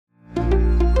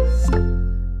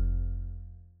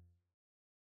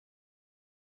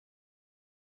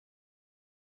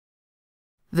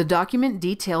The Document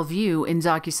Detail view in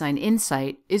Docusign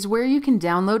Insight is where you can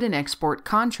download and export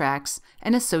contracts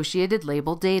and associated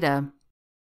label data.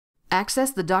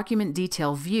 Access the Document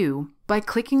Detail view by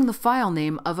clicking the file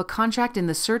name of a contract in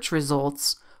the search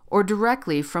results or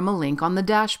directly from a link on the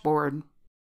dashboard.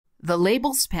 The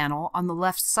Labels panel on the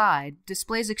left side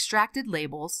displays extracted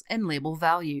labels and label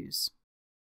values.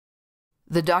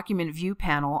 The Document View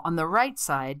panel on the right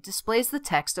side displays the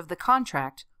text of the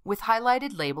contract with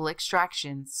highlighted label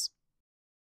extractions.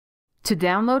 To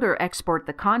download or export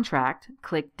the contract,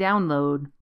 click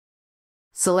Download.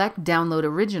 Select Download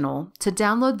Original to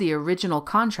download the original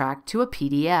contract to a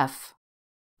PDF.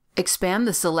 Expand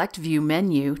the Select View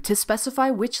menu to specify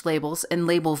which labels and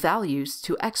label values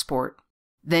to export.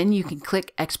 Then you can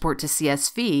click Export to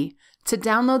CSV to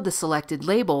download the selected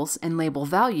labels and label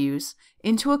values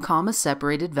into a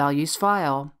comma-separated values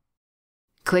file.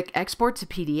 Click Export to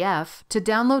PDF to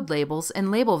download labels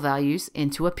and label values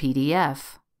into a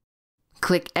PDF.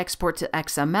 Click Export to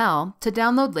XML to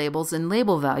download labels and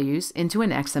label values into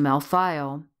an XML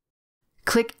file.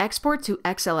 Click Export to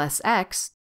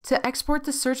XLSX to export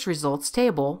the search results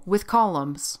table with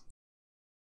columns.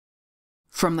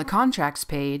 From the Contracts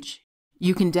page,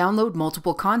 you can download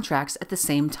multiple contracts at the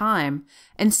same time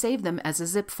and save them as a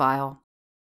zip file.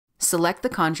 Select the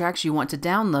contracts you want to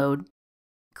download,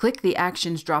 click the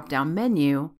Actions drop-down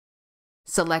menu,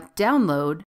 select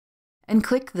Download, and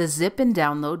click the Zip and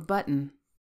Download button.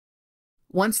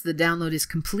 Once the download is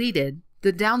completed,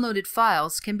 the downloaded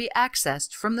files can be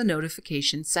accessed from the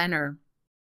Notification Center.